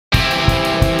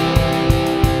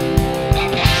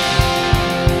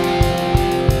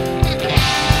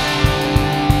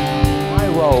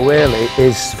role really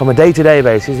is, from a day-to-day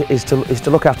basis, is to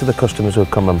look after the customers who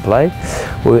come and play.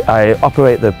 I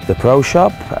operate the pro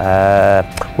shop.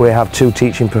 We have 2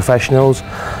 teaching professionals,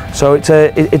 so it's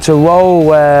a role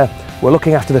where we're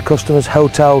looking after the customers,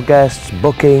 hotel guests,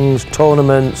 bookings,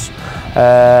 tournaments,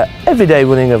 everyday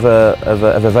running of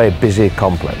a very busy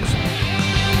complex.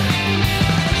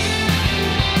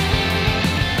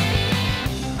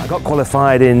 I got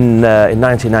qualified in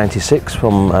 1996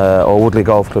 from Woodley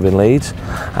Golf Club in Leeds,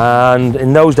 and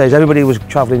in those days everybody was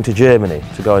travelling to Germany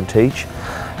to go and teach.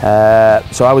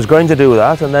 So I was going to do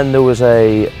that, and then there was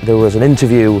an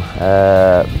interview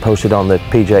posted on the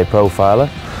PGA Profiler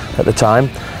at the time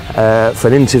for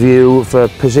an interview for a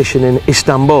position in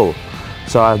Istanbul.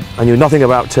 So I knew nothing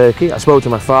about Turkey. I spoke to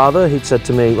my father. He'd said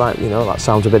to me, right, you know, that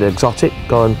sounds a bit exotic.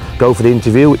 Go for the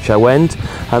interview, which I went,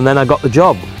 and then I got the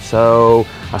job. So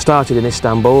I started in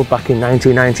Istanbul back in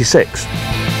 1996.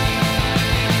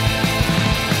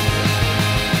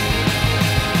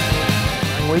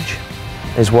 Language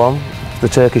is one. The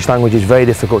Turkish language is very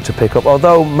difficult to pick up,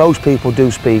 although most people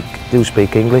do speak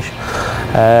English.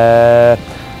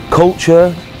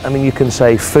 Culture, I mean, you can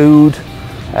say food.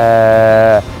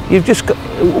 You've just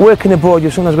working abroad,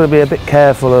 you've sometimes got to be a bit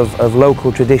careful of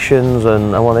local traditions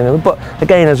and one thing. But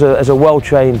again, as a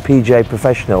well-trained PGA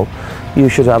professional, you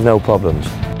should have no problems.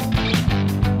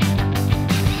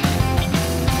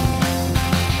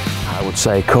 I would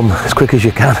say come as quick as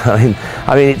you can. I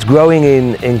mean, it's growing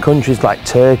in countries like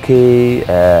Turkey,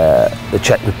 the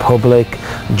Czech Republic,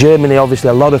 Germany. Obviously,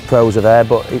 a lot of pros are there,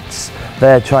 but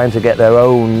they're trying to get their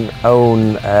own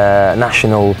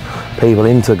national people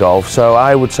into golf. So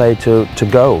I would say to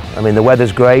go. I mean, the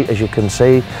weather's great, as you can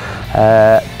see.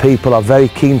 People are very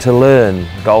keen to learn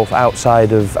golf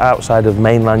outside of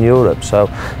mainland Europe. So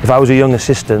if I was a young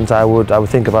assistant, I would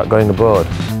think about going abroad.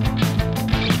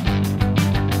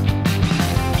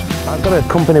 I've got a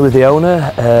company with the owner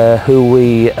who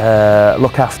we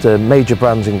look after major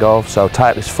brands in golf, so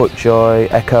Titleist,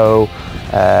 FootJoy, Echo,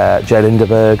 J.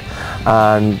 Lindeberg,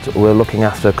 and we're looking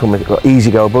after a company called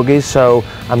Easy Go Buggies. So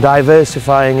I'm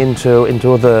diversifying into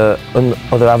other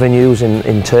avenues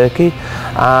in Turkey,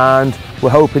 and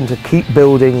we're hoping to keep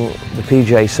building the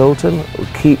PGA Sultan. We'll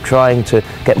keep trying to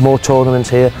get more tournaments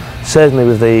here, certainly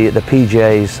with the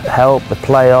PGA's help, the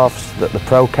playoffs, the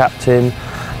pro captain,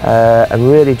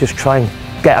 and really just try and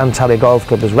get Antalya Golf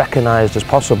Club as recognised as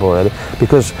possible, really,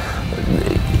 because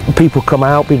people come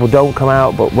out, people don't come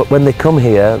out, but when they come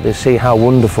here, they see how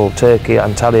wonderful Turkey,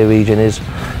 Antalya region is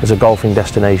as a golfing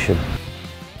destination.